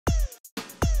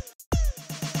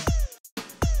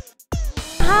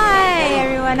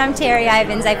everyone. I'm Terri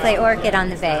Ivens. I play Orchid on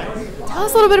the Bay. Tell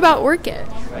us a little bit about Orchid.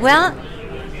 Well,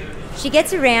 she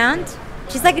gets around.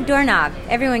 She's like a doorknob.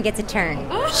 Everyone gets a turn.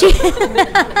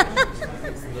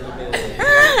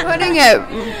 Putting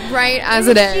it right as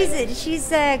it is.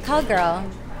 She's a call girl.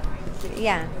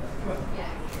 Yeah.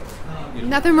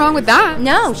 Nothing wrong with that.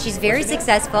 No, she's very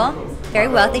successful, very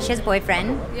wealthy. She has a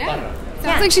boyfriend. Yeah.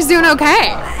 Sounds like she's doing okay.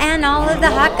 And all of the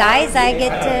hot guys I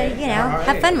get to,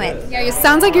 have fun with. Yeah, it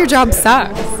sounds like your job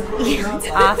sucks. Yeah, it's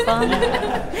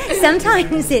awful.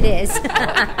 Sometimes it is.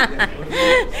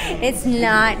 It's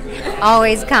not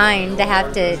always kind to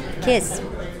have to kiss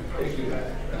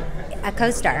a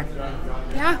co-star.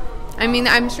 Yeah. I mean,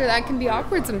 I'm sure that can be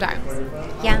awkward sometimes.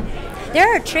 Yeah. There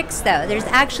are tricks, though. There's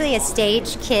actually a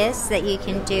stage kiss that you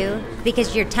can do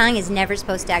because your tongue is never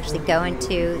supposed to actually go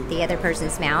into the other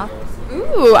person's mouth.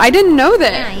 Ooh, I didn't know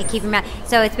that. Yeah, you keep your mouth.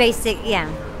 So it's basic,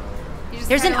 yeah.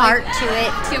 There's an art to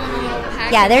it. Give them a little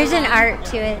peck. Yeah, there's an art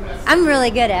to it. I'm really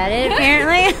good at it,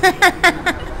 apparently.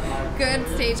 Good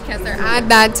stage kisser. Add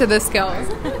that to the skills.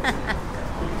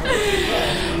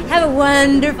 Have a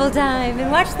wonderful time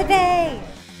and watch the Bay.